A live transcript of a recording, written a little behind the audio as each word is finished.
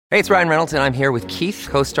Hey, it's Ryan Reynolds, and I'm here with Keith,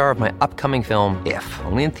 co-star of my upcoming film, If,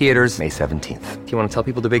 only in theaters May 17th. Do you want to tell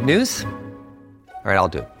people the big news? All right, I'll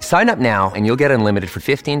do it. Sign up now and you'll get unlimited for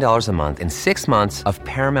 $15 a month and 6 months of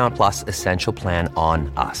Paramount Plus Essential Plan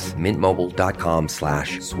on us.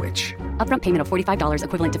 MintMobile.com/switch. Upfront payment of $45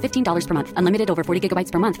 equivalent to $15 per month. Unlimited over 40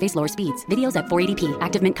 gigabytes per month. Face lower speeds. Videos at 480p.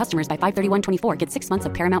 Active Mint customers by 531.24 get 6 months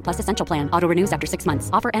of Paramount Plus Essential Plan. Auto renews after 6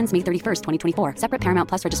 months. Offer ends May 31st, 2024. Separate Paramount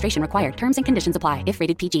Plus registration required. Terms and conditions apply if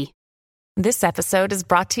rated PG. This episode is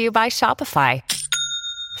brought to you by Shopify.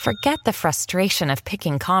 Forget the frustration of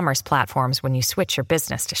picking commerce platforms when you switch your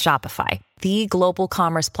business to Shopify, the global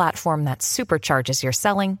commerce platform that supercharges your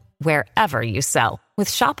selling wherever you sell. With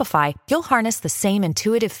Shopify, you'll harness the same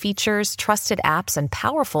intuitive features, trusted apps, and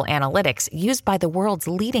powerful analytics used by the world's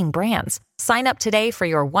leading brands. Sign up today for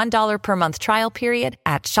your $1 per month trial period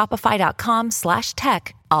at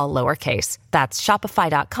shopify.com/tech, all lowercase. That's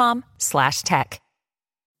shopify.com/tech.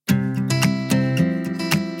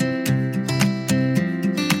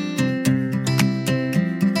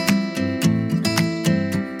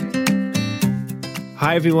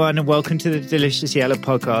 Hi everyone, and welcome to the Delicious Yellow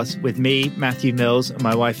podcast with me, Matthew Mills, and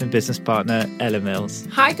my wife and business partner, Ella Mills.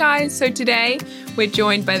 Hi guys, so today we're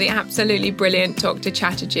joined by the absolutely brilliant Dr.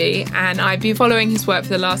 Chatterjee, and I've been following his work for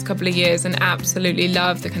the last couple of years and absolutely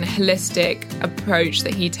love the kind of holistic approach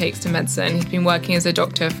that he takes to medicine. He's been working as a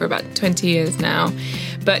doctor for about 20 years now.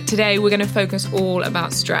 But today we're going to focus all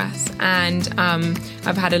about stress, and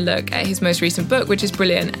I've had a look at his most recent book, which is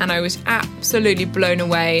brilliant, and I was absolutely blown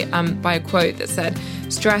away by a quote that said,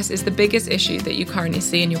 "Stress is the biggest issue that you currently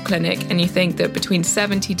see in your clinic, and you think that between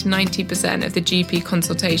 70 to 90% of the GP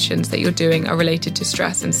consultations that you're doing are related to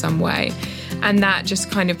stress in some way." And that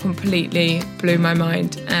just kind of completely blew my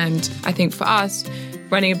mind. And I think for us,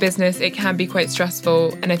 running a business, it can be quite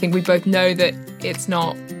stressful, and I think we both know that it's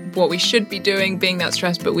not what we should be doing, being that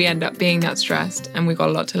stressed, but we end up being that stressed, and we've got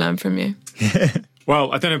a lot to learn from you.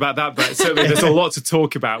 Well, I don't know about that, but certainly there's a lot to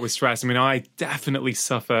talk about with stress. I mean, I definitely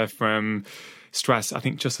suffer from stress, I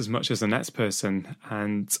think, just as much as the next person.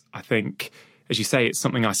 And I think, as you say, it's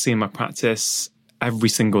something I see in my practice every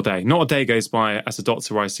single day. Not a day goes by as a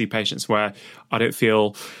doctor where I see patients where I don't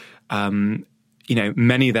feel,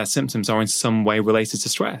 many of their symptoms are in some way related to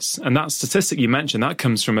stress. And that statistic you mentioned, that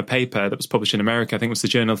comes from a paper that was published in America. I think it was the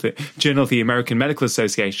Journal of the American Medical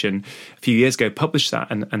Association a few years ago published that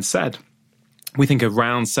and said, we think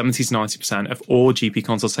around 70 to 90% of all GP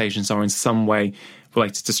consultations are in some way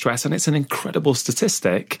related to stress. And it's an incredible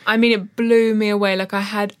statistic. I mean, it blew me away. Like, I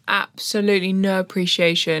had absolutely no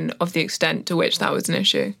appreciation of the extent to which that was an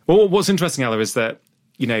issue. Well, what's interesting, Ella, is that,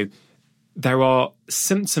 there are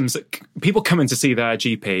symptoms that people come in to see their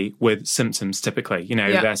GP with symptoms typically.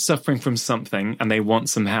 They're suffering from something and they want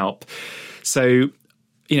some help. So,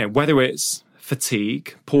 whether it's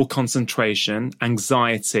fatigue, poor concentration,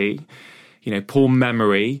 anxiety, poor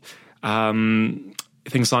memory,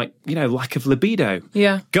 things like, lack of libido,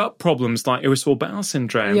 gut problems like irritable bowel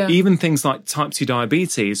syndrome, even things like type 2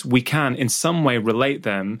 diabetes, we can in some way relate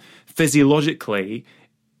them physiologically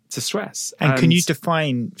to stress. And can you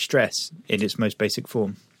define stress in its most basic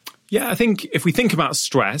form? Yeah, I think if we think about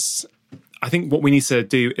stress, I think what we need to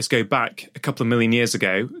do is go back a couple of million years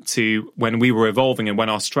ago to when we were evolving and when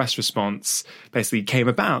our stress response basically came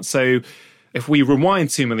about. So if we rewind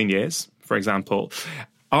 2 million years, for example,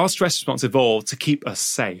 our stress response evolved to keep us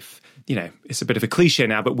safe. It's a bit of a cliche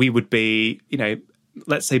now, but we would be,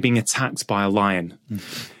 let's say being attacked by a lion.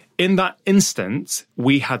 In that instant,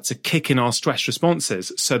 we had to kick in our stress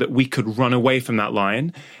responses so that we could run away from that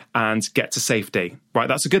lion and get to safety, right?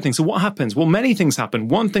 That's a good thing. So what happens? Well, many things happen.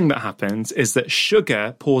 One thing that happens is that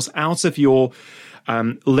sugar pours out of your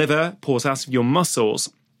liver, pours out of your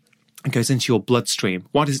muscles, and goes into your bloodstream.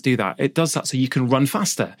 Why does it do that? It does that so you can run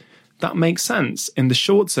faster. That makes sense in the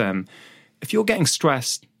short term. If you're getting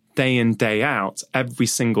stressed day in, day out, every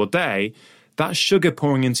single day, that sugar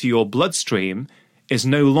pouring into your bloodstream is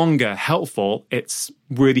no longer helpful. It's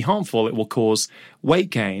really harmful. It will cause weight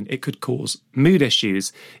gain. It could cause mood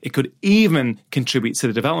issues. It could even contribute to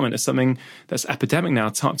the development of something that's epidemic now,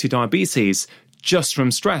 type 2 diabetes, just from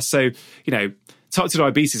stress. So, type 2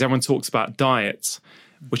 diabetes, everyone talks about diet,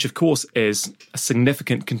 which of course is a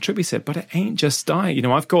significant contributor, but it ain't just diet.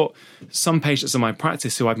 I've got some patients in my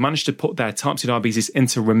practice who I've managed to put their type 2 diabetes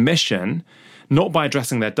into remission, not by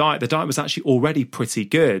addressing their diet. The diet was actually already pretty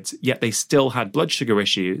good, yet they still had blood sugar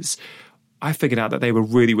issues. I figured out that they were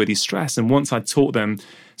really, really stressed. And once I taught them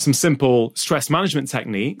some simple stress management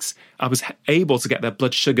techniques, I was able to get their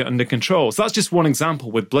blood sugar under control. So that's just one example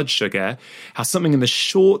with blood sugar, how something in the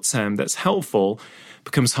short term that's helpful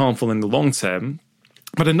becomes harmful in the long term.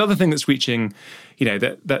 But another thing that's reaching,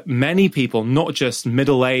 that many people, not just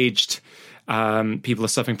middle-aged people, are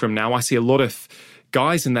suffering from now. I see a lot of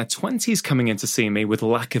guys in their 20s coming in to see me with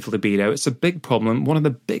lack of libido. It's a big problem, one of the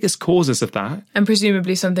biggest causes of that. And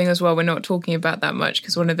presumably something as well we're not talking about that much,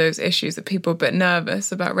 because one of those issues that people are a bit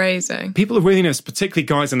nervous about raising. People are really nervous, particularly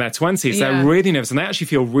guys in their 20s. Yeah. They're really nervous, and they actually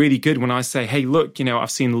feel really good when I say, hey, look, I've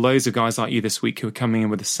seen loads of guys like you this week who are coming in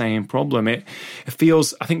with the same problem. It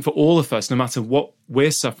feels, I think for all of us, no matter what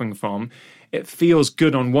we're suffering from, it feels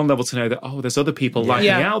good on one level to know that, there's other people like me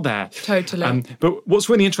out there. Totally. But what's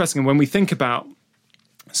really interesting, when we think about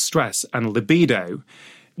stress and libido,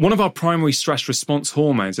 one of our primary stress response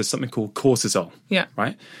hormones is something called cortisol. Yeah.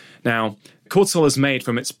 Right? Now, cortisol is made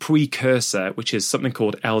from its precursor, which is something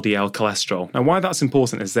called LDL cholesterol. Now, why that's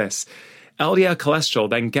important is this. LDL cholesterol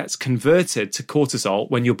then gets converted to cortisol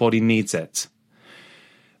when your body needs it.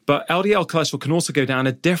 But LDL cholesterol can also go down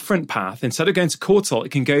a different path. Instead of going to cortisol,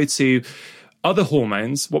 it can go to other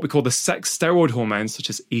hormones, what we call the sex steroid hormones, such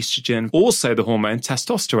as estrogen, also the hormone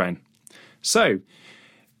testosterone. So,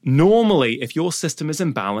 normally, if your system is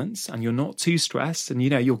in balance and you're not too stressed and,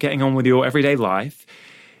 you're getting on with your everyday life,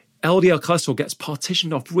 LDL cholesterol gets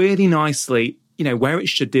partitioned off really nicely, where it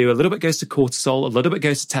should do. A little bit goes to cortisol, a little bit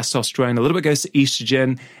goes to testosterone, a little bit goes to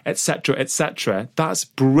estrogen, etc., etc. That's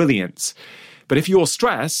brilliant. But if you're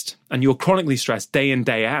stressed and you're chronically stressed day in,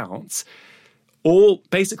 day out, all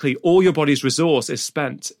your body's resource is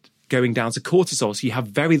spent going down to cortisol. So you have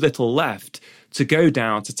very little left to go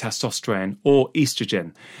down to testosterone or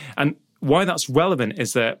estrogen. And why that's relevant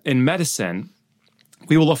is that in medicine,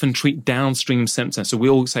 we will often treat downstream symptoms. So we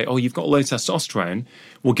all say, you've got low testosterone,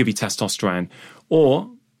 we'll give you testosterone. Or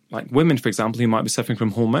like women, for example, who might be suffering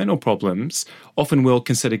from hormonal problems, often will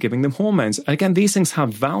consider giving them hormones. And again, these things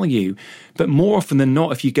have value, but more often than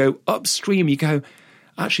not, if you go upstream, you go,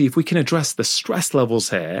 actually, if we can address the stress levels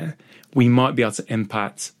here, we might be able to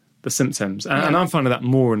impact the symptoms. And I'm finding that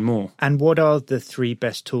more and more. And what are the 3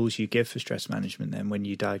 best tools you give for stress management then when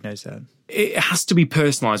you diagnose that? It has to be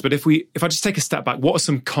personalised. But if I just take a step back, what are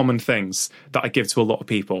some common things that I give to a lot of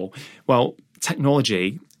people? Well,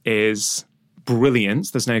 technology is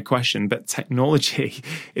brilliant, there's no question, but technology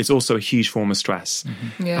is also a huge form of stress.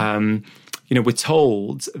 Mm-hmm. Yeah. We're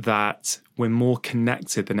told that we're more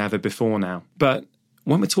connected than ever before now. But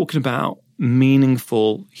when we're talking about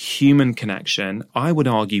meaningful human connection, I would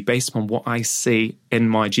argue, based upon what I see in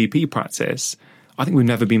my GP practice, I think we've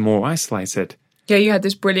never been more isolated. Yeah, you had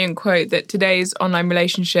this brilliant quote that today's online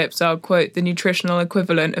relationships are, quote, the nutritional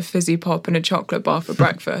equivalent of fizzy pop and a chocolate bar for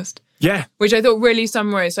breakfast. Yeah. Which I thought really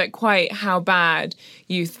summarised quite how bad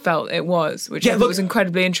you felt it was, which I thought was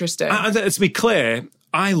incredibly interesting. To be clear,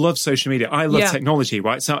 I love social media. I love technology,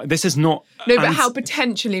 right? So this is not... No, but how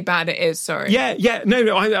potentially bad it is, sorry. Yeah.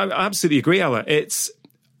 No, I absolutely agree, Ella. There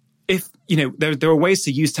are ways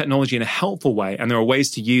to use technology in a helpful way, and there are ways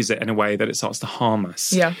to use it in a way that it starts to harm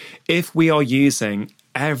us. Yeah. If we are using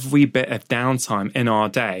every bit of downtime in our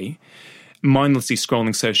day, mindlessly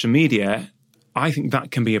scrolling social media, I think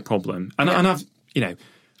that can be a problem. And I've,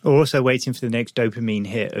 Or also waiting for the next dopamine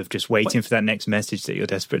hit of just waiting for that next message that you're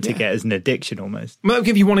desperate to get as an addiction almost. I'll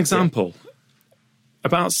give you one example. Yeah.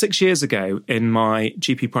 About 6 years ago in my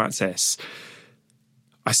GP practice,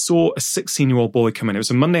 I saw a 16-year-old boy come in. It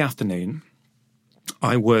was a Monday afternoon.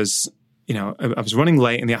 I was running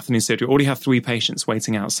late in the afternoon surgery. Already had 3 patients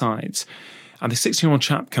waiting outside. And the 16-year-old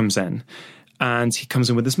chap comes in, and he comes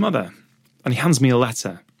in with his mother. And he hands me a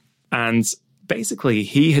letter. And basically,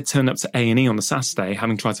 he had turned up to A&E on the Saturday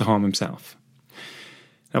having tried to harm himself.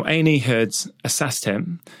 Now, A&E had assessed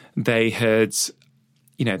him. They had,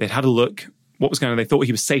 they'd had a look what was going on. They thought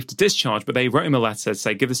he was safe to discharge, but they wrote him a letter to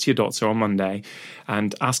say, give this to your doctor on Monday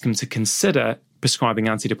and ask him to consider prescribing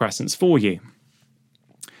antidepressants for you.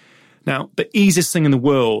 Now, the easiest thing in the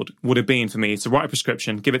world would have been for me to write a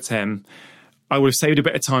prescription, give it to him. I would have saved a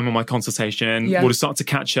bit of time on my consultation, would have started to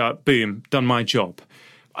catch up, boom, done my job.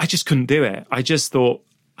 I just couldn't do it. I just thought,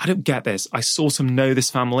 I don't get this. I sort of know this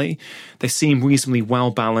family. They seem reasonably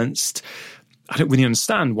well-balanced. I don't really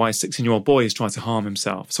understand why a 16-year-old boy is trying to harm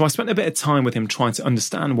himself. So I spent a bit of time with him trying to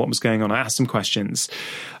understand what was going on. I asked him questions.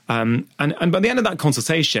 And by the end of that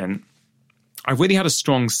consultation, I really had a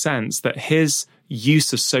strong sense that his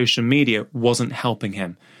use of social media wasn't helping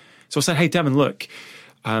him. So I said, hey, Devin, look,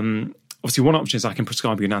 obviously one option is I can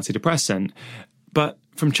prescribe you an antidepressant. But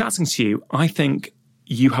from chatting to you, I think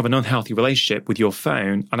you have an unhealthy relationship with your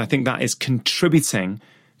phone, and I think that is contributing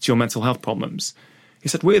to your mental health problems. He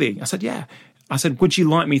said, really? I said, yeah. I said, would you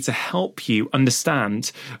like me to help you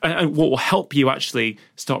understand and what will help you actually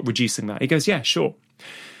start reducing that? He goes, yeah, sure.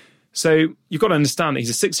 So you've got to understand that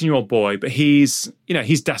he's a 16-year-old boy, but he's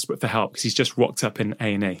desperate for help because he's just rocked up in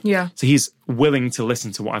A&E. Yeah. So he's willing to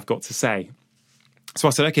listen to what I've got to say. So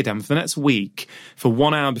I said, okay, Dan, for the next week, for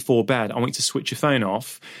 1 hour before bed, I want you to switch your phone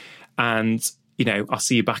off and, I'll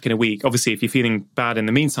see you back in a week. Obviously, if you're feeling bad in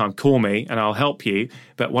the meantime, call me and I'll help you.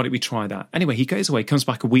 But why don't we try that? Anyway, he goes away, comes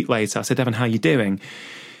back a week later. I said, Devon, how are you doing?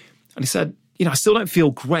 And he said, I still don't feel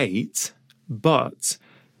great, but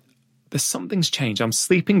something's changed. I'm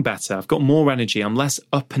sleeping better. I've got more energy. I'm less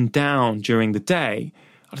up and down during the day.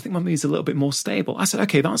 I think my mood's a little bit more stable. I said,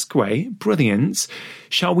 okay, that's great. Brilliant.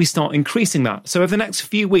 Shall we start increasing that? So over the next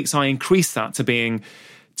few weeks, I increased that to being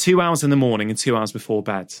 2 hours in the morning and 2 hours before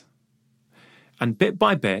bed. And bit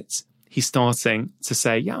by bit, he's starting to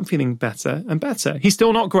say, yeah, I'm feeling better and better. He's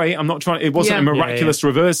still not great. I'm not trying. It wasn't a miraculous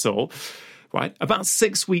reversal, right? About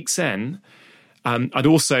 6 weeks in, I'd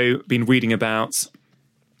also been reading about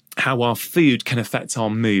how our food can affect our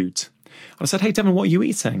mood. I said, hey, Devon, what are you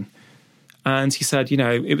eating? And he said,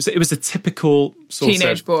 it was a typical sort of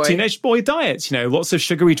teenage boy diet. Lots of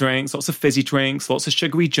sugary drinks, lots of fizzy drinks, lots of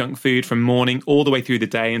sugary junk food from morning all the way through the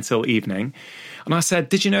day until evening. And I said,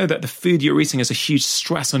 did you know that the food you're eating is a huge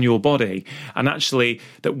stress on your body? And actually,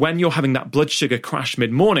 that when you're having that blood sugar crash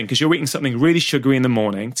mid-morning, because you're eating something really sugary in the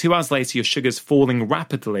morning, 2 hours later, your sugar's falling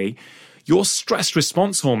rapidly, your stress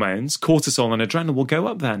response hormones, cortisol and adrenaline, will go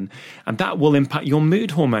up then. And that will impact your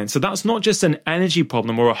mood hormones. So that's not just an energy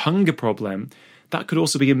problem or a hunger problem. That could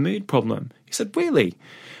also be a mood problem. He said, really?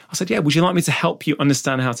 I said, yeah, would you like me to help you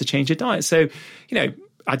understand how to change your diet? So,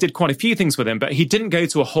 I did quite a few things with him, but he didn't go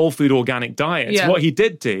to a whole food organic diet. Yeah. What he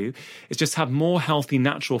did do is just have more healthy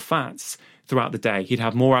natural fats throughout the day. He'd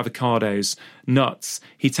have more avocados, nuts.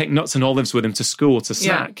 He'd take nuts and olives with him to school to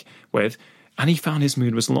snack with. And he found his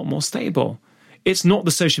mood was a lot more stable. It's not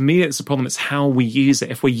the social media that's the problem, it's how we use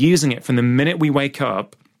it. If we're using it from the minute we wake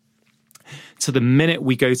up to the minute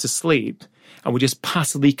we go to sleep, and we're just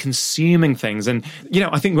passively consuming things. And,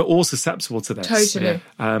 I think we're all susceptible to this. Totally.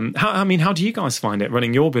 How do you guys find it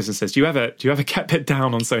running your businesses? Do you ever keep it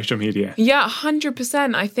down on social media? Yeah,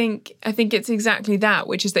 100%. I think it's exactly that,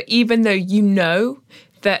 which is that even though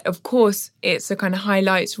that, of course, it's a kind of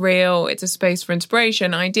highlights reel, it's a space for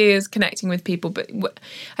inspiration, ideas, connecting with people. But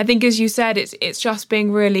I think, as you said, it's just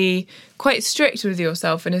being really quite strict with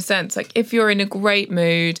yourself in a sense. Like if you're in a great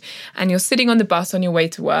mood and you're sitting on the bus on your way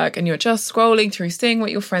to work and you're just scrolling through, seeing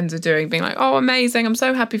what your friends are doing, being like, oh, amazing, I'm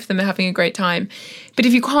so happy for them, they're having a great time. But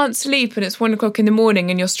if you can't sleep and it's 1 o'clock in the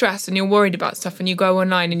morning and you're stressed and you're worried about stuff and you go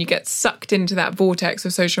online and you get sucked into that vortex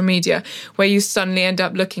of social media where you suddenly end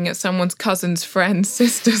up looking at someone's cousin's friend's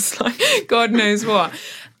sister's, like God knows what.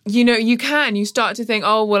 You start to think,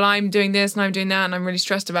 oh, well, I'm doing this and I'm doing that and I'm really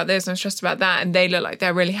stressed about this and I'm stressed about that and they look like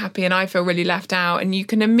they're really happy and I feel really left out, and you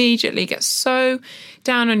can immediately get so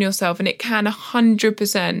down on yourself and it can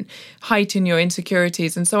 100% heighten your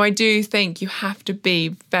insecurities. And so I do think you have to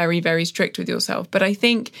be very, very strict with yourself. But I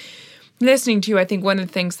think listening to you, I think one of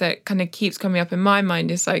the things that kind of keeps coming up in my mind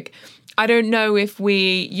is like, I don't know if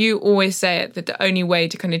you always say it, that the only way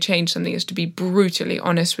to kind of change something is to be brutally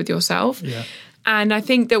honest with yourself. Yeah. And I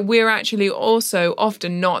think that we're actually also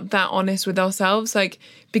often not that honest with ourselves, like,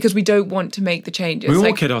 because we don't want to make the changes. We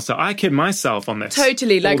all kid ourselves. I kid myself on this.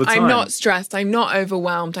 Totally. Like, I'm not stressed. I'm not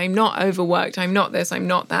overwhelmed. I'm not overworked. I'm not this. I'm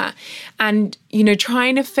not that. And,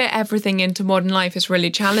 trying to fit everything into modern life is really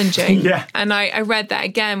challenging. Yeah. And I read that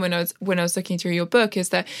again when I was looking through your book, is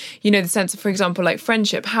that, the sense of, for example, like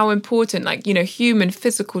friendship, how important, like, human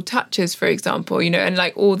physical touches, for example, and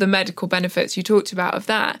like all the medical benefits you talked about of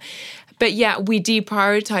that. But yeah, we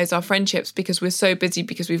deprioritize our friendships because we're so busy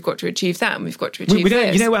because we've got to achieve that and we've got to achieve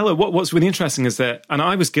this. Ella, what's really interesting is that, and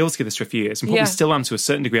I was guilty of this for a few years and probably still am to a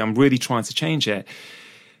certain degree, I'm really trying to change it.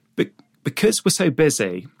 But because we're so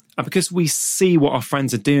busy and because we see what our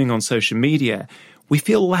friends are doing on social media, we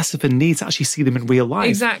feel less of a need to actually see them in real life.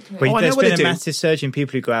 Exactly. Well, there's been a massive surge in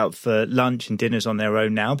people who go out for lunch and dinners on their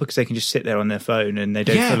own now because they can just sit there on their phone and they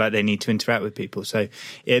don't feel like they need to interact with people. So,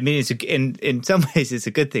 it's in some ways it's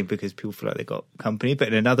a good thing because people feel like they've got company, but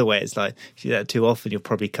in another way it's like if you do that too often, you're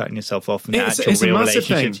probably cutting yourself off from the actual real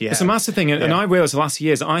relationships you have. It's a massive thing. And I realised the last few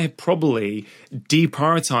years I have probably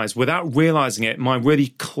deprioritised, without realising it, my really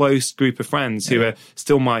close group of friends who are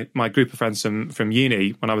still my group of friends from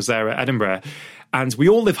uni when I was there at Edinburgh. And we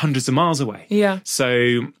all live hundreds of miles away. Yeah.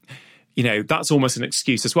 So, that's almost an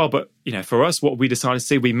excuse as well. But, for us, what we decided to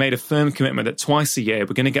do, we made a firm commitment that twice a year we're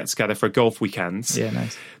going to get together for a golf weekend. Yeah,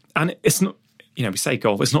 nice. And it's not, we say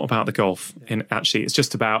golf, it's not about the golf. And actually, it's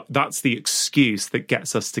just about, that's the excuse that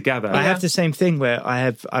gets us together. I have the same thing where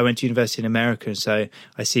I went to university in America, and so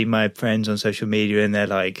I see my friends on social media and they're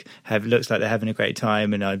like, looks like they're having a great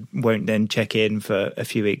time, and I won't then check in for a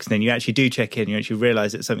few weeks. And then you actually do check in, you actually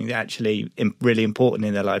realise that something that actually really important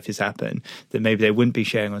in their life has happened that maybe they wouldn't be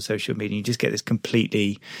sharing on social media. You just get this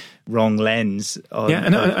completely wrong lens on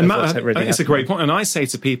and Matt, what's really it's a great point. And I say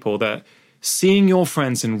to people that seeing your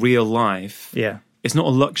friends in real life is not a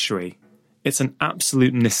luxury. It's an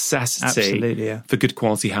absolute necessity for good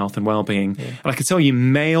quality health and well-being. Yeah. And I can tell you,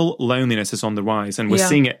 male loneliness is on the rise, and we're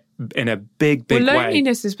seeing it in a big way.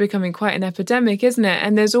 Loneliness is becoming quite an epidemic, isn't it?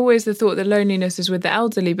 And there's always the thought that loneliness is with the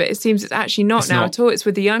elderly, but it seems it's actually not at all. It's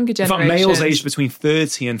with the younger generation. In fact, males aged between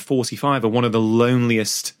 30 and 45 are one of the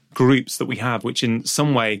loneliest groups that we have, which in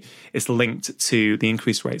some way is linked to the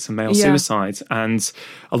increased rates of male suicide. And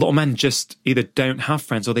a lot of men just either don't have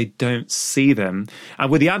friends or they don't see them.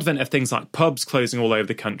 And with the advent of things like pubs closing all over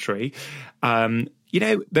the country,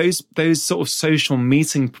 those sort of social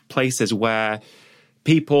meeting places where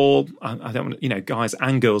people, I don't want, guys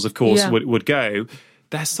and girls, of course, would go,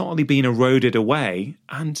 they're slightly being eroded away.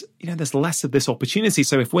 And, there's less of this opportunity.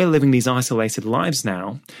 So if we're living these isolated lives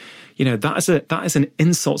now, that is an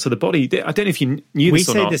insult to the body. I don't know if you knew this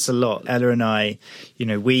or not. We say this a lot. Ella and I,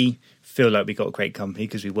 we feel like we got great company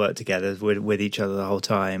because we work together with each other the whole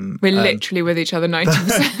time. We're literally with each other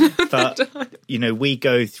 90%. But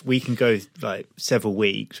we can go like several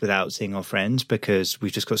weeks without seeing our friends because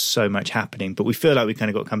we've just got so much happening. But we feel like we kind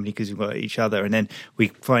of got company because we've got each other, and then we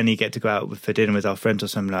finally get to go out for dinner with our friends or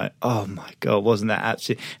something. Like, oh my god, wasn't that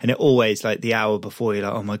absolutely? And it always like the hour before you're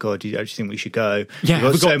like, oh my god, do you actually think we should go? Yeah,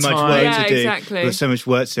 we've got so much work to do. Exactly. We've got so much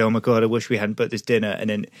work to do. Oh my god, I wish we hadn't booked this dinner. And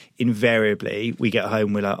then invariably we get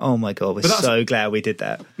home, we're like, oh my god, we're so glad we did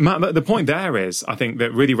that. Matt, the point there is, I think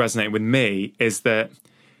that really resonated with me is that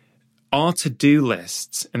our to-do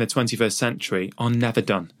lists in the 21st century are never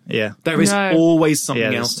done. Yeah. There is always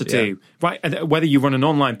something else to do, right? And whether you run an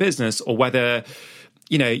online business or whether,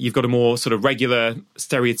 you've got a more sort of regular,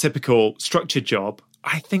 stereotypical, structured job,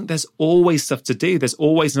 I think there's always stuff to do. There's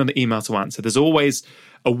always another email to answer. There's always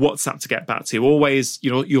a WhatsApp to get back to, always,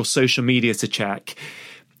 your social media to check.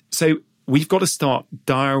 So we've got to start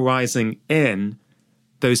diarising in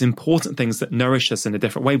those important things that nourish us in a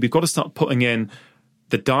different way. We've got to start putting in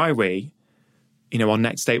the diary, our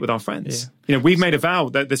next date with our friends. Yeah. We've made a vow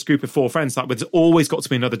that this group of 4 friends, that there's always got to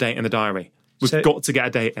be another date in the diary. We've got to get a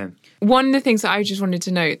date in. One of the things that I just wanted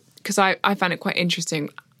to note, because I found it quite interesting,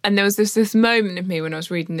 and there was this moment of me when I was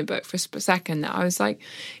reading the book for a second that I was like,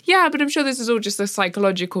 yeah, but I'm sure this is all just a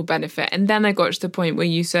psychological benefit. And then I got to the point where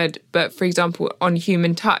you said, but for example, on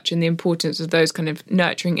human touch and the importance of those kind of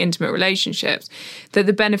nurturing, intimate relationships, that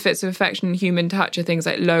the benefits of affection and human touch are things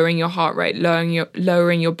like lowering your heart rate,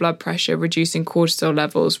 lowering your blood pressure, reducing cortisol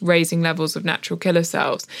levels, raising levels of natural killer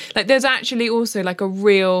cells. Like there's actually also like a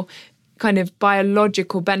real kind of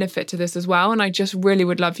biological benefit to this as well. And I just really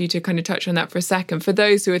would love you to kind of touch on that for a second. For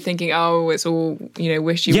those who are thinking, oh, it's all,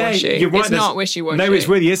 wishy-washy. Yeah, you're right. It's not wishy-washy. No, it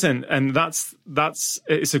really isn't. And that's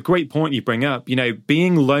it's a great point you bring up.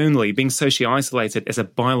 Being lonely, being socially isolated is a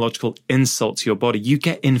biological insult to your body. You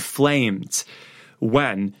get inflamed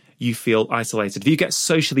when you feel isolated. If you get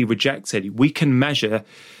socially rejected, we can measure,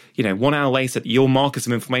 1 hour later, your markers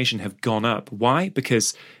of inflammation have gone up. Why?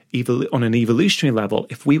 Because on an evolutionary level,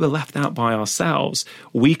 if we were left out by ourselves,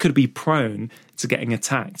 we could be prone to getting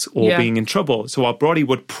attacked or being in trouble. So our body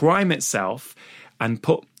would prime itself and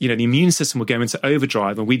put, the immune system would go into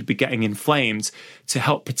overdrive and we'd be getting inflamed to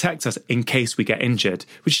help protect us in case we get injured,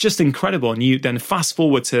 which is just incredible. And you then fast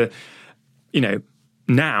forward to,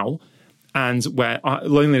 now, and where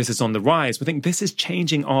loneliness is on the rise, we think this is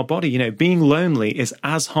changing our body. Being lonely is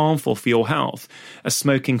as harmful for your health as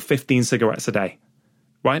smoking 15 cigarettes a day.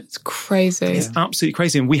 Right? It's crazy. It's absolutely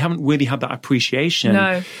crazy. And we haven't really had that appreciation.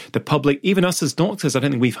 No. The public, even us as doctors, I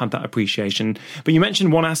don't think we've had that appreciation. But you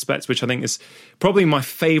mentioned one aspect, which I think is probably my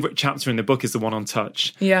favourite chapter in the book, is the one on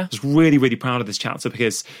touch. Yeah. I was really, really proud of this chapter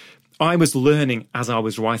because I was learning as I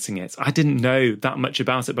was writing it. I didn't know that much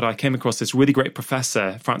about it, but I came across this really great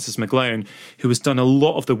professor, Francis McGlone, who has done a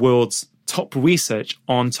lot of the world's top research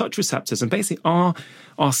on touch receptors. And basically our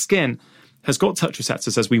skin has got touch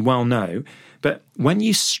receptors, as we well know. But when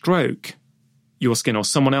you stroke your skin or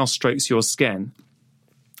someone else strokes your skin,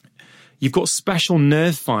 you've got special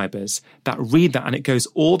nerve fibers that read that, and it goes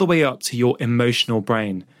all the way up to your emotional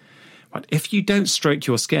brain. Right? If you don't stroke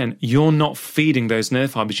your skin, you're not feeding those nerve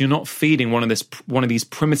fibers. You're not feeding one of these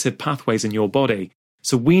primitive pathways in your body.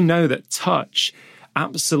 So we know that touch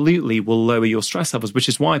absolutely will lower your stress levels, which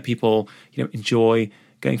is why people enjoy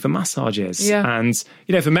going for massages. Yeah. And,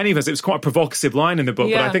 for many of us, it was quite a provocative line in the book,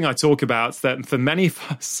 but Yeah. I think I talk about that for many of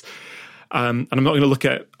us, and I'm not going to look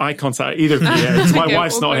at eye contact either of you here, because my Yeah,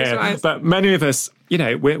 wife's not close here, your eyes. but many of us,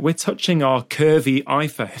 we're touching our curvy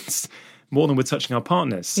iPhones more than we're touching our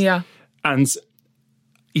partners. Yeah. And,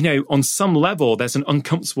 on some level, there's an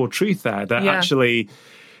uncomfortable truth there that Yeah. actually...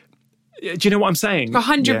 Do you know what I'm saying?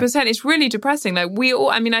 100%. It's really depressing. Like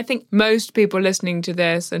I think most people listening to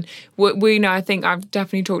this, and we know, I think I've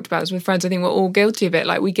definitely talked about this with friends, I think we're all guilty of it.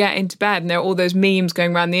 Like, we get into bed and there are all those memes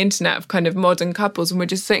going around the internet of kind of modern couples, and we're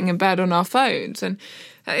just sitting in bed on our phones. And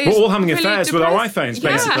we're all having really affairs with our depressing. iPhones,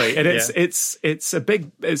 Yeah. basically. And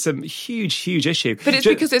it's a huge issue. But it's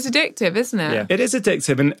because it's addictive, isn't it? Yeah. It is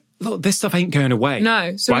addictive, and look, this stuff ain't going away.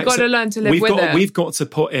 No, so we've got to learn to live with it. We've got to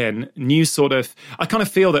put in new sort of... I kind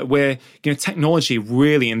of feel that we're, technology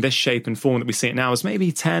really in this shape and form that we see it now is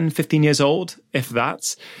maybe 10, 15 years old, if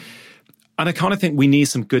that. And I kind of think we need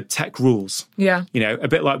some good tech rules. Yeah. A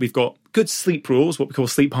bit like we've got good sleep rules, what we call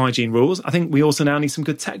sleep hygiene rules. I think we also now need some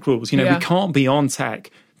good tech rules. Yeah. We can't be on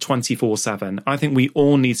tech 24/7. I think we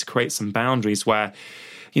all need to create some boundaries where,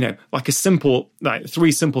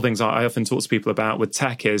 three simple things I often talk to people about with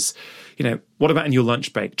tech is, what about in your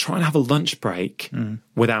lunch break? Try and have a lunch break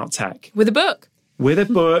without tech. With a book. With a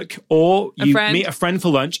book, or you friend. meet a friend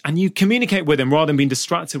for lunch and you communicate with them rather than being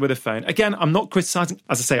distracted with a phone. Again, I'm not criticizing.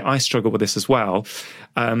 As I say, I struggle with this as well.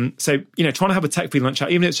 So, trying to have a tech-free lunch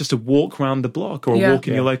out, even if it's just a walk around the block or a walk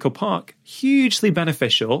in your local park, hugely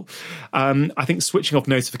beneficial. I think switching off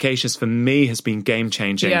notifications for me has been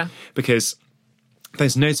game-changing because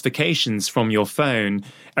those notifications from your phone,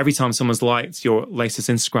 every time someone's liked your latest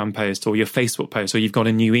Instagram post or your Facebook post or you've got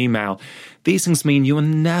a new email, these things mean you are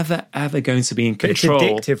never, ever going to be in control. But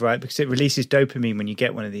it's addictive, right? Because it releases dopamine when you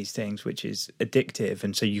get one of these things, which is addictive.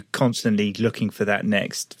 And so you're constantly looking for that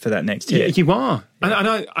next hit. Yeah, you are. And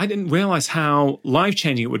I didn't realise how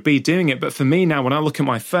life-changing it would be doing it. But for me now, when I look at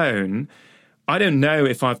my phone, I don't know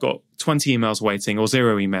if I've got 20 emails waiting or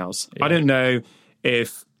 0 emails. Yeah. I don't know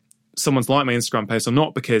if someone's liked my Instagram post or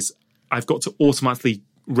not, because I've got to automatically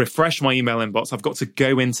refresh my email inbox. I've got to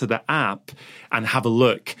go into the app and have a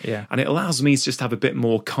look. Yeah. And it allows me to just have a bit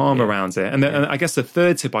more calm around it. And I guess the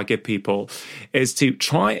third tip I give people is to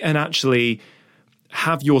try and actually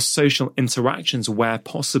have your social interactions where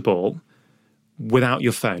possible without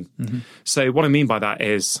your phone. Mm-hmm. So what I mean by that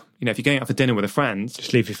is, if you're going out for dinner with a friend,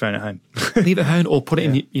 just leave your phone at home. Leave it at home or put it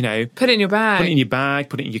in, put it in your bag. Put it in your bag,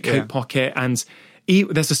 put it in your coat pocket. And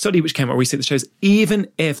there's a study which came out recently that shows even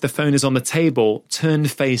if the phone is on the table, turned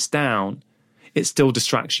face down, it still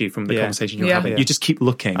distracts you from the conversation you're having. You just keep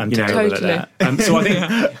looking. I'm terrible at that. So I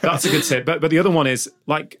think that's a good tip. But the other one is,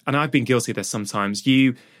 and I've been guilty of this sometimes,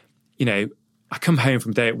 I come home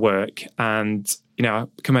from a day at work and, I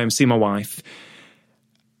come home and see my wife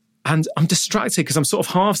and I'm distracted because I'm sort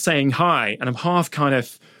of half saying hi and I'm half kind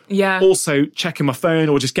of also checking my phone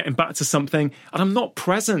or just getting back to something, and I'm not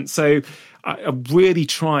present. So I really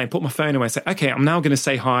try and put my phone away and say, okay, I'm now going to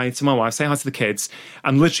say hi to my wife, say hi to the kids.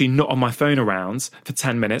 I'm literally not on my phone around for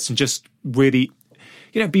 10 minutes and just really,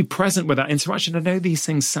 be present with that interaction. I know these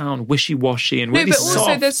things sound wishy-washy and really soft.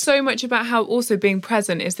 Also there's so much about how also being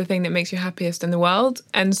present is the thing that makes you happiest in the world.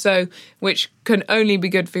 And so, which can only be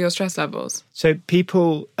good for your stress levels. So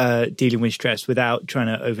people dealing with stress, without trying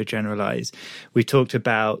to overgeneralize, we talked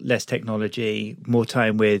about less technology, more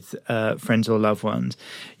time with friends or loved ones.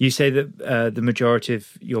 You say that the majority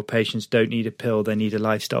of your patients don't need a pill, they need a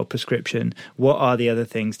lifestyle prescription. What are the other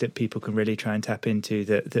things that people can really try and tap into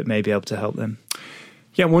that may be able to help them?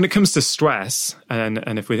 Yeah, when it comes to stress, and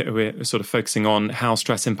if we're sort of focusing on how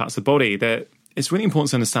stress impacts the body, that it's really important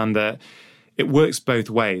to understand that it works both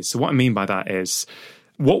ways. So what I mean by that is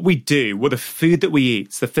what we do, the food that we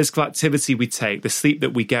eat, the physical activity we take, the sleep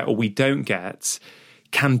that we get or we don't get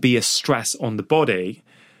can be a stress on the body.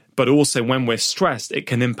 But also when we're stressed, it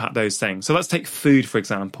can impact those things. So let's take food, for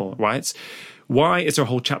example, right? Why is there a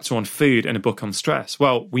whole chapter on food in a book on stress?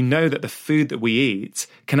 Well, we know that the food that we eat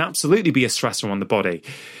can absolutely be a stressor on the body.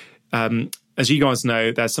 As you guys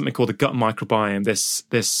know, there's something called the gut microbiome.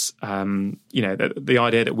 The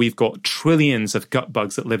idea that we've got trillions of gut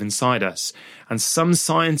bugs that live inside us. And some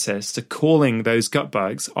scientists are calling those gut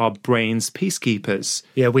bugs our brain's peacekeepers.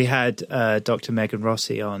 Yeah, we had Dr. Megan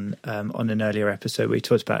Rossi on an earlier episode where he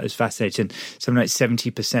talked about it. It was fascinating. Something like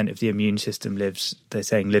 70% of the immune system lives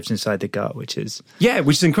inside the gut, which is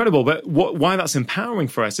incredible. But why that's empowering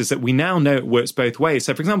for us is that we now know it works both ways.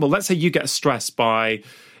 So, for example, let's say you get stressed by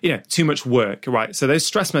too much work, right? So those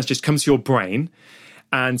stress messages come to your brain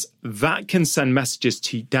and that can send messages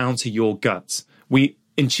down to your gut. We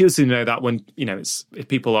intuitively know that when, if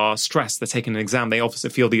people are stressed, they're taking an exam, they often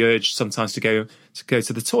feel the urge sometimes to go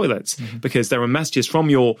to the toilet because there are messages from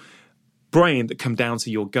your brain that come down to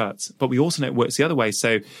your gut. But we also know it works the other way.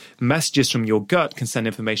 So messages from your gut can send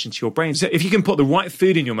information to your brain. So if you can put the right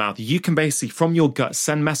food in your mouth, you can basically, from your gut,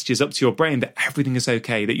 send messages up to your brain that everything is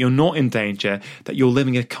okay, that you're not in danger, that you're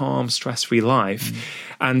living a calm, stress-free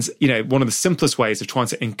life. And, one of the simplest ways of trying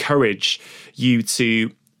to encourage you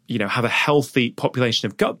to have a healthy population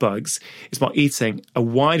of gut bugs is by eating a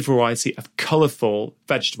wide variety of colourful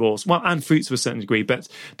vegetables, and fruits to a certain degree, but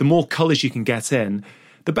the more colours you can get in,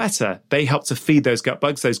 the better. They help to feed those gut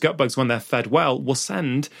bugs. Those gut bugs, when they're fed well, will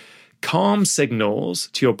send calm signals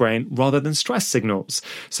to your brain rather than stress signals.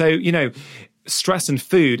 So, stress and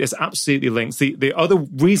food is absolutely linked. The other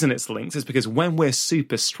reason it's linked is because when we're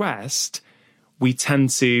super stressed, we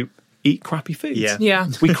tend to eat crappy foods. Yeah.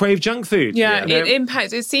 We crave junk food. Yeah, it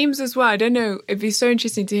impacts. It seems as well, I don't know, it'd be so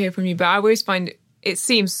interesting to hear from you, but I always find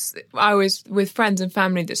with friends and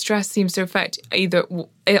family that stress seems to affect either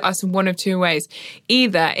us in one of two ways.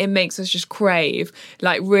 Either it makes us just crave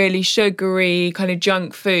like really sugary kind of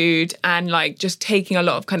junk food and like just taking a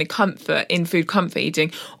lot of kind of comfort in food, comfort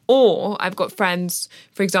eating. Or I've got friends,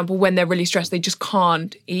 for example, when they're really stressed, they just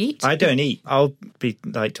can't eat. I don't eat. I'll be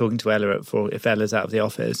like talking to Ella if Ella's out of the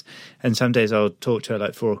office, and some days I'll talk to her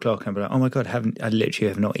like 4 o'clock and I'll be like, oh my God, I literally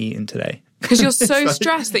have not eaten today. Because you're so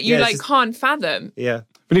stressed that you can't fathom. Yeah.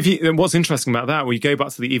 But what's interesting about that, when you go back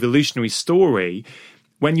to the evolutionary story,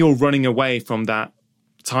 when you're running away from that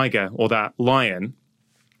tiger or that lion,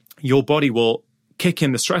 your body will kick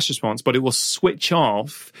in the stress response, but it will switch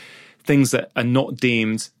off things that are not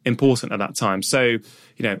deemed important at that time. So,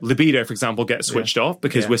 libido, for example, gets switched off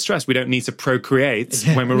because we're stressed. We don't need to procreate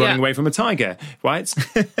when we're running away from a tiger, right?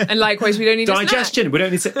 And likewise, we don't need digestion. A snack. We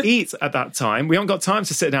don't need to eat at that time. We haven't got time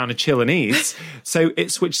to sit down and chill and eat. So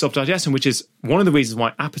it switches off digestion, which is one of the reasons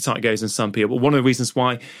why appetite goes in some people, one of the reasons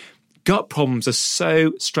why gut problems are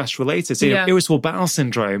so stress-related. So, irritable bowel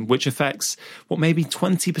syndrome, which affects maybe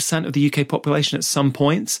 20% of the UK population at some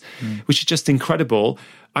point, which is just incredible.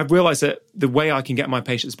 I've realised that the way I can get my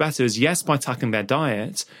patients better is, yes, by tackling their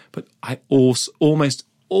diet, but I also almost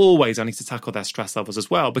always I need to tackle their stress levels as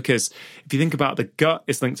well. Because if you think about the gut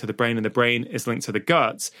is linked to the brain and the brain is linked to the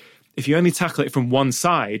gut, if you only tackle it from one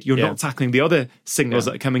side, you're not tackling the other signals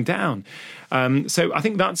that are coming down. So I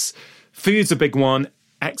think food's a big one.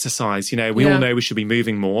 Exercise, we all know we should be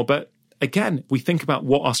moving more. But again, we think about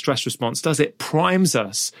what our stress response does. It primes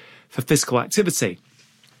us for physical activity.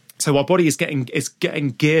 So our body is getting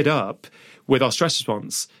geared up with our stress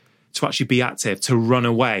response to actually be active, to run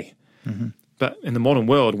away. Mm-hmm. But in the modern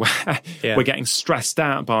world, where we're getting stressed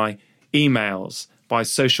out by emails, by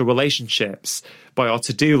social relationships, by our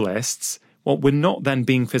to-do lists, we're not then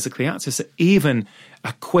being physically active. So even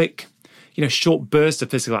a quick, short burst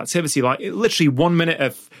of physical activity, like literally 1 minute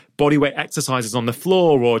of bodyweight exercises on the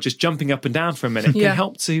floor or just jumping up and down for a minute can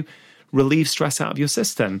help to relieve stress out of your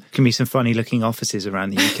system. Can be some funny looking offices around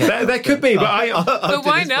the UK. there could be, but but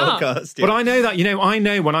why not? Podcast, But I know that, I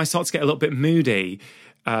know when I start to get a little bit moody,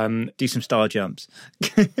 do some star jumps.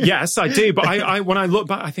 Yes, I do. But I when I look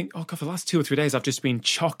back, I think, oh God, for the last 2 or 3 days, I've just been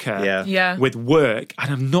chocker with work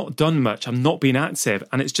and I've not done much. I've not been active.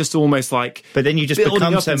 And it's just almost like... But then you just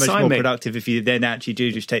become so much more productive if you then actually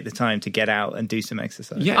do just take the time to get out and do some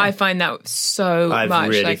exercise. Yeah. I find that so much. I've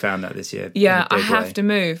really found that this year. Yeah, I have to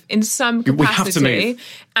move in some capacity. We have to move.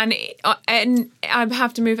 And I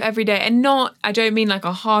have to move every day. And I don't mean like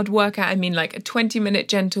a hard workout. I mean like a 20-minute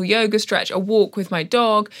gentle yoga stretch, a walk with my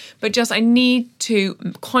dog. But just I need to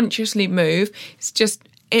consciously move.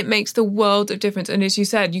 It makes the world of difference. And as you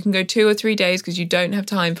said, you can go 2 or 3 days because you don't have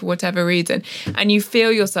time for whatever reason. And you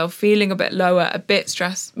feel yourself feeling a bit lower, a bit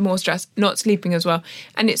stressed, more stressed, not sleeping as well.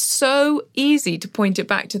 And it's so easy to point it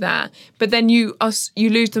back to that. But then you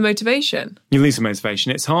lose the motivation. You lose the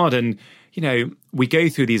motivation. It's hard. And, we go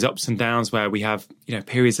through these ups and downs where we have,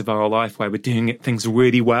 periods of our life where we're doing things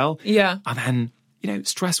really well. Yeah. And then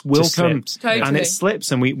stress will come and it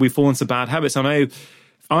slips and we fall into bad habits.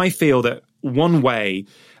 I feel that one way,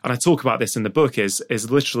 and I talk about this in the book, is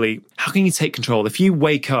literally how can you take control? If you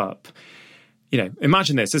wake up,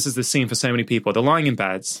 imagine this is the scene for so many people. They're lying in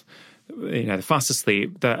beds, they're fast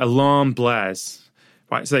asleep, their alarm blares,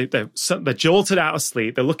 right? So they're jolted out of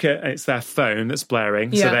sleep. They look at, it's their phone that's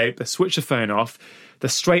blaring. So they switch the phone off.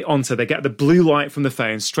 They get the blue light from the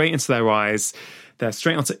phone straight into their eyes. They're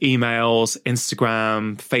straight onto emails,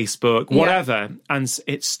 Instagram, Facebook, whatever. And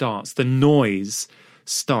it starts. The noise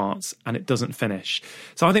starts and it doesn't finish.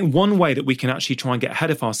 So I think one way that we can actually try and get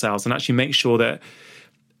ahead of ourselves and actually make sure that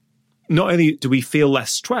not only do we feel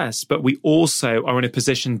less stressed, but we also are in a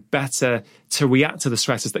position better to react to the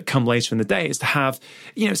stresses that come later in the day. It's to have,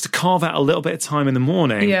 it's to carve out a little bit of time in the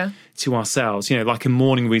morning to ourselves, like a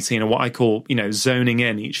morning routine, or what I call, zoning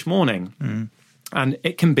in each morning. And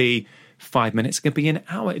it can be 5 minutes, it can be an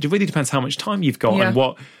hour. It really depends how much time you've got and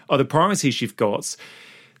what other priorities you've got.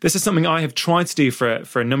 This is something I have tried to do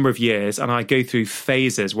for a number of years, and I go through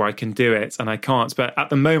phases where I can do it and I can't. But at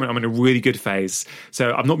the moment, I'm in a really good phase.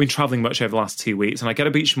 So I've not been traveling much over the last 2 weeks, and I get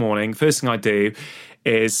up each morning. First thing I do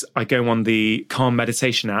is I go on the Calm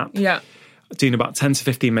meditation app, doing about 10 to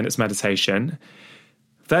 15 minutes meditation.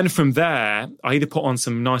 Then from there, I either put on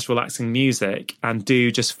some nice relaxing music and do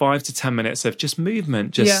just 5 to 10 minutes of just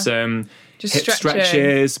movement, just hip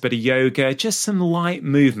stretches, bit of yoga, just some light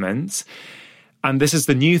movement. And this is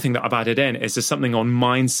the new thing that I've added in, is there's something on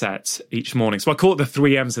mindset each morning. So I call it the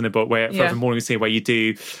 3 M's in the book, where for every morning routine, where you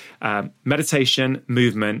do meditation,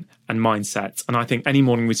 movement, and mindset. And I think any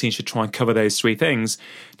morning routine should try and cover those 3 things.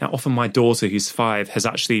 Now, often my daughter, who's 5, has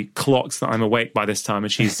actually clocked that I'm awake by this time,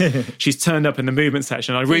 and she's turned up in the movement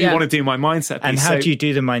section. I really want to do my mindset piece. And how do you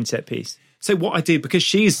do the mindset piece? So what I do, because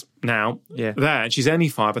she's now there, and she's only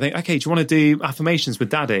 5, I think, okay, do you want to do affirmations with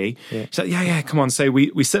Daddy? She's like, yeah, come on. So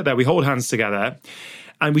we sit there, we hold hands together,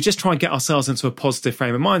 and we just try and get ourselves into a positive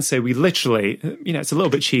frame of mind. So we literally, it's a little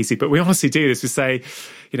bit cheesy, but we honestly do this. We say,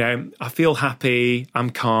 I feel happy, I'm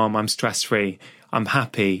calm, I'm stress-free. I'm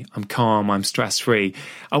happy, I'm calm, I'm stress-free.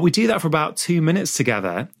 And we do that for about 2 minutes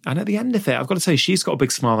together. And at the end of it, I've got to say, she's got a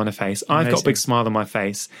big smile on her face. Amazing. I've got a big smile on my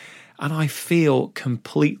face. And I feel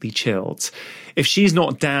completely chilled. If she's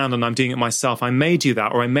not down and I'm doing it myself, I may do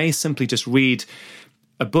that, or I may simply just read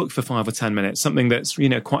a book for 5 or 10 minutes, something that's,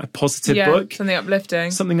 quite a positive book.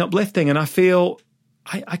 Something uplifting. And I feel,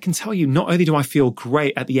 I can tell you, not only do I feel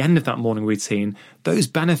great at the end of that morning routine, those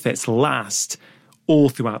benefits last all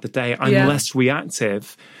throughout the day. I'm less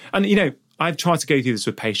reactive. And, I've tried to go through this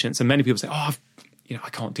with patients, and many people say, I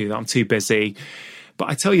can't do that, I'm too busy. But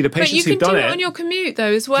I tell you, the patients who've done it... But you can do it on your commute,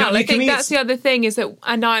 though, as well. I think that's the other thing, is that,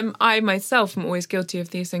 and I myself am always guilty of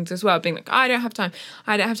these things as well, being like, I don't have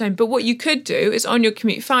time. But what you could do is, on your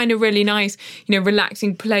commute, find a really nice,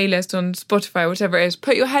 relaxing playlist on Spotify or whatever it is,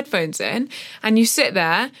 put your headphones in, and you sit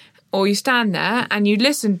there, or you stand there and you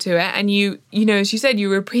listen to it, and you as you said, you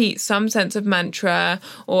repeat some sense of mantra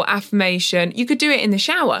or affirmation. You could do it in the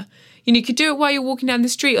shower. You could do it while you're walking down the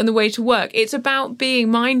street on the way to work. It's about being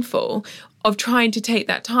mindful of trying to take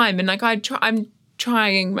that time. And I'm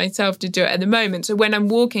trying myself to do it at the moment. So when I'm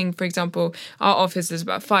walking, for example, our office is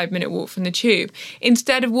about a 5-minute walk from the tube.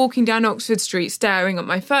 Instead of walking down Oxford Street staring at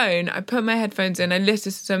my phone, I put my headphones in, I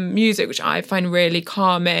listen to some music, which I find really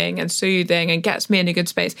calming and soothing and gets me in a good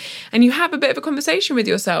space. And you have a bit of a conversation with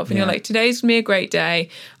yourself, and you're like, today's going to be a great day.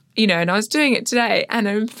 And I was doing it today,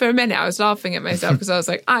 and for a minute I was laughing at myself because I was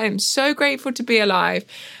like, I am so grateful to be alive.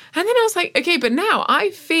 And then I was like, okay, but now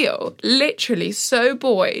I feel literally so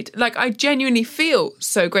buoyed. Like, I genuinely feel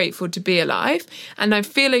so grateful to be alive, and I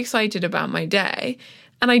feel excited about my day.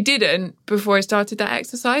 And I didn't before I started that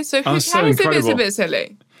exercise. So who cares if it's a bit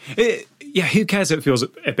silly? Who cares if it feels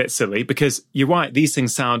a bit silly? Because you're right, these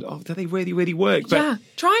things sound, do they really, really work? But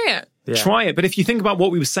try it. Yeah. Try it. But if you think about what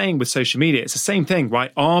we were saying with social media, it's the same thing,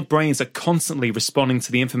 right? Our brains are constantly responding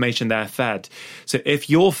to the information they're fed. So if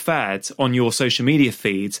you're fed on your social media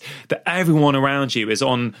feeds that everyone around you is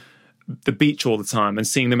on the beach all the time and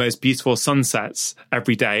seeing the most beautiful sunsets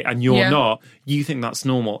every day, and you're not, you think that's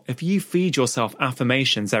normal. If you feed yourself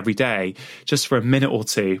affirmations every day, just for a minute or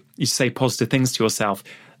two, you say positive things to yourself,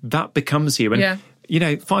 that becomes you. And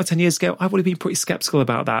 5-10 years ago, I would have been pretty skeptical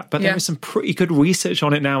about that. But there is some pretty good research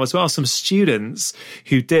on it now as well. Some students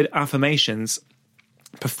who did affirmations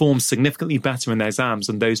performed significantly better in their exams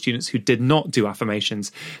than those students who did not do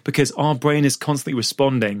affirmations, because our brain is constantly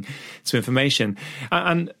responding to information.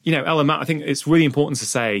 And Ella, Matt, I think it's really important to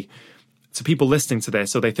say to people listening to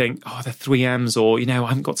this, or they think, the 3 M's, or, I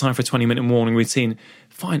haven't got time for a 20-minute morning routine.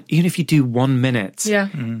 Fine. Even if you do 1 minute,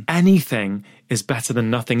 anything is better than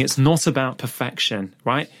nothing. It's not about perfection,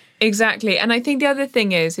 right? Exactly. And I think the other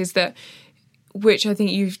thing is that, which I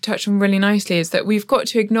think you've touched on really nicely, is that we've got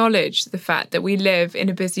to acknowledge the fact that we live in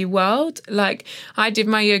a busy world. Like, I did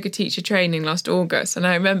my yoga teacher training last August, and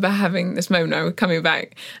I remember having this moment. I was coming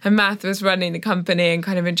back, and Matt was running the company and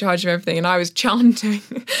kind of in charge of everything, and I was chanting,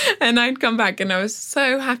 and I'd come back and I was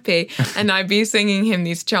so happy, and I'd be singing him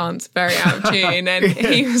these chants very out of tune, and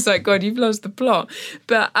he was like, God, you've lost the plot.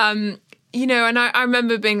 But and I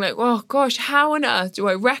remember being like, oh gosh, how on earth do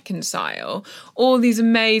I reconcile all these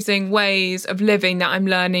amazing ways of living that I'm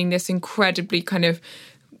learning, this incredibly kind of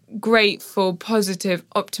grateful, positive,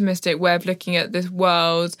 optimistic way of looking at this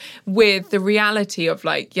world with the reality of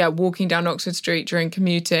walking down Oxford Street during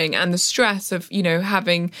commuting and the stress of,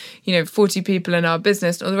 having, 40 people in our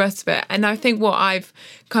business and all the rest of it. And I think what I've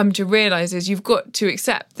come to realise is you've got to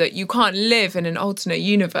accept that you can't live in an alternate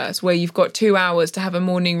universe where you've got 2 hours to have a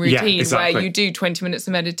morning routine where you do 20 minutes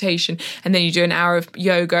of meditation and then you do an hour of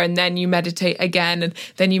yoga and then you meditate again and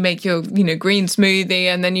then you make your, green smoothie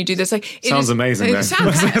and then you do this. Sounds amazing. It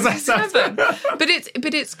sounds but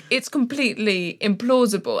it's completely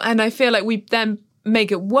implausible, and I feel like we then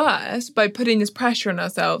make it worse by putting this pressure on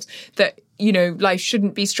ourselves that life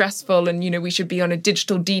shouldn't be stressful and we should be on a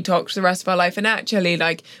digital detox for the rest of our life. And actually,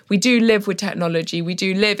 we do live with technology, we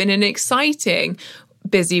do live in an exciting,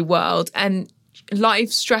 busy world, and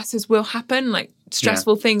life stresses will happen.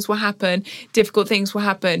 Stressful things will happen, difficult things will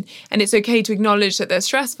happen, and it's okay to acknowledge that they're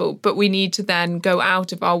stressful, but we need to then go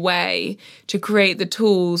out of our way to create the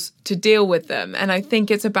tools to deal with them. And I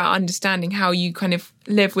think it's about understanding how you kind of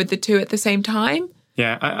live with the two at the same time.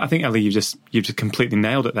 Yeah, I think, Ellie, you've just completely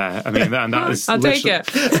nailed it there. I mean, that is I'll take it.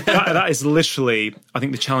 that is literally, I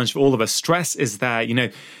think, the challenge for all of us. Stress is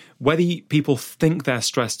there, whether people think they're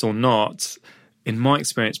stressed or not. In my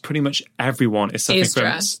experience, pretty much everyone is suffering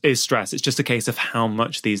from stress. It's just a case of how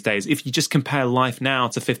much these days. If you just compare life now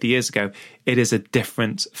to 50 years ago, it is a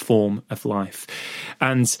different form of life.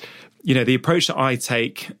 And, the approach that I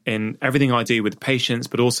take in everything I do with patients,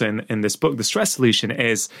 but also in this book, The Stress Solution,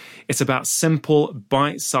 is it's about simple,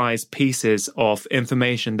 bite-sized pieces of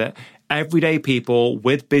information that everyday people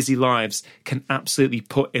with busy lives can absolutely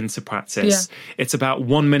put into practice. Yeah. It's about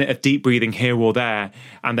 1 minute of deep breathing here or there,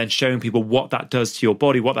 and then showing people what that does to your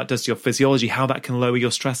body, what that does to your physiology, how that can lower your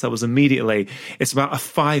stress levels immediately. It's about a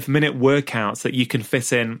 5-minute workout that you can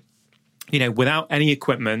fit in, without any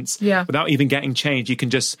equipment, without even getting changed. You can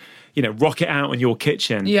just, rock it out in your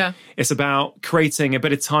kitchen. Yeah. It's about creating a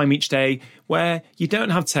bit of time each day where you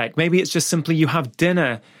don't have tech. Maybe it's just simply you have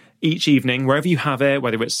dinner each evening, wherever you have it,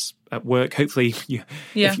 whether it's at work. Hopefully,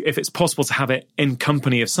 if it's possible to have it in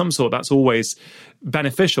company of some sort, that's always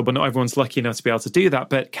beneficial, but not everyone's lucky enough to be able to do that.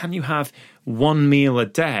 But can you have one meal a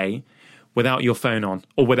day without your phone on,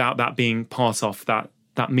 or without that being part of that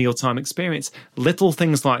mealtime experience? Little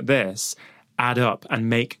things like this add up and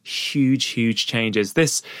make huge changes.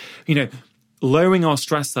 This, lowering our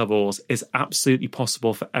stress levels is absolutely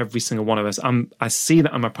possible for every single one of us. I see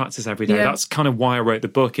that in my practice every day. Yeah. That's kind of why I wrote the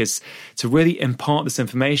book, is to really impart this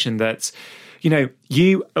information that,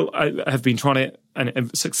 you have been trying to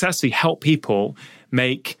and successfully help people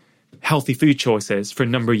make healthy food choices for a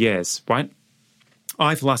number of years, right?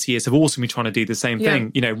 I, for the last years, have also been trying to do the same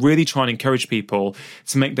thing, really trying to encourage people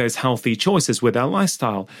to make those healthy choices with their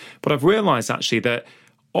lifestyle. But I've realized actually that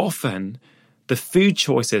often the food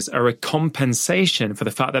choices are a compensation for the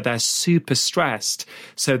fact that they're super stressed.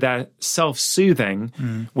 So they're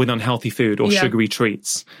self-soothing with unhealthy food or sugary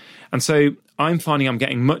treats. And so I'm finding I'm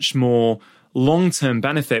getting much more long-term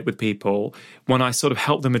benefit with people when I sort of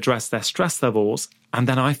help them address their stress levels. And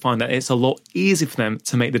then I find that it's a lot easier for them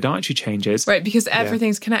to make the dietary changes. Right, because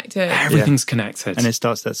everything's connected. Everything's connected. And it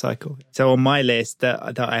starts that cycle. So on my list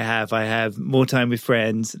that I have more time with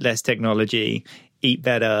friends, less technology, eat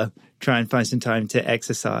better, try and find some time to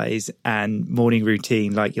exercise, and morning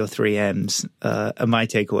routine like your 3 M's are my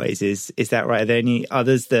takeaways. Is that right? Are there any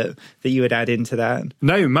others that you would add into that?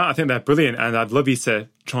 No, Matt, I think they're brilliant, and I'd love you to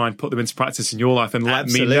try and put them into practice in your life and let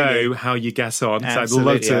me know how you get on.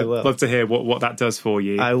 Absolutely, so I'd love to hear what that does for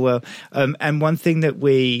you. I will. And one thing that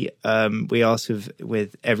we ask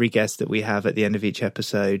with every guest that we have at the end of each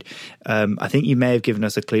episode, I think you may have given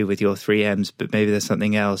us a clue with your 3 M's, but maybe there's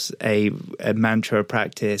something else, a mantra, a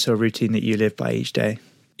practice, or a routine that you live by each day.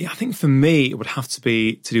 Yeah, I think for me, it would have to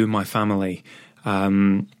be to do with my family.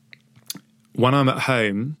 When I'm at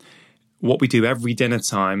home, what we do every dinner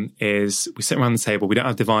time is we sit around the table, we don't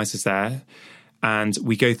have devices there, and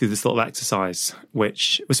we go through this little exercise,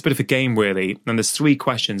 which was a bit of a game, really. And there's 3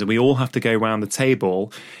 questions, and we all have to go around the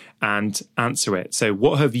table and answer it. So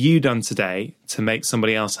what have you done today to make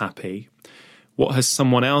somebody else happy? What has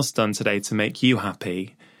someone else done today to make you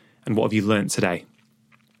happy? And what have you learned today?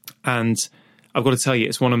 And I've got to tell you,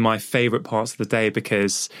 it's one of my favourite parts of the day,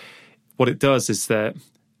 because what it does is that,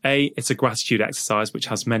 it's a gratitude exercise, which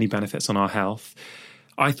has many benefits on our health.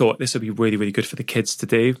 I thought this would be really, really good for the kids to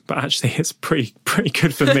do, but actually it's pretty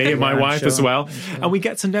good for me and my wife as well. And we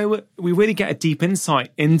get to know, we really get a deep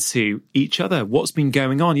insight into each other, what's been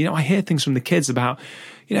going on. I hear things from the kids about,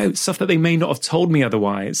 stuff that they may not have told me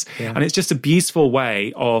otherwise. Yeah. And it's just a beautiful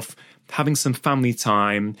way of having some family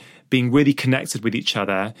time, being really connected with each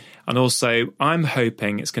other. And also, I'm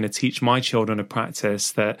hoping it's going to teach my children a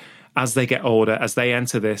practice that as they get older, as they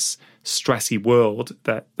enter this stressy world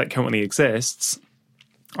that currently exists,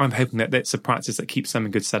 I'm hoping that it's a practice that keeps them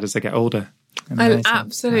in good stead as they get older. Amazing. I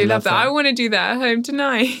absolutely love that. I want to do that at home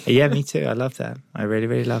tonight. Yeah, me too. I love that. I really,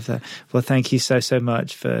 really love that. Well, thank you so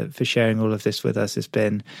much for sharing all of this with us. It's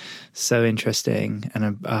been so interesting,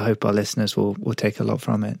 and I hope our listeners will take a lot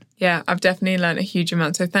from it. Yeah, I've definitely learned a huge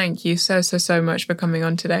amount. So thank you so much for coming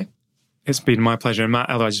on today. It's been my pleasure. And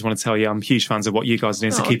Matt, Ella, I just want to tell you, I'm huge fans of what you guys are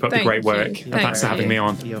doing, so keep up the great work. And thanks for having me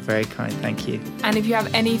on. You're very kind. Thank you. And if you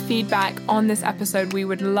have any feedback on this episode, we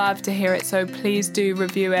would love to hear it. So please do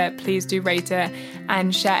review it, please do rate it,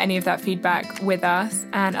 and share any of that feedback with us.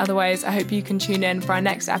 And otherwise, I hope you can tune in for our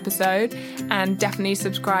next episode, and definitely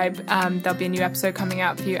subscribe. There'll be a new episode coming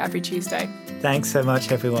out for you every Tuesday. Thanks so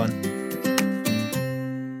much, everyone.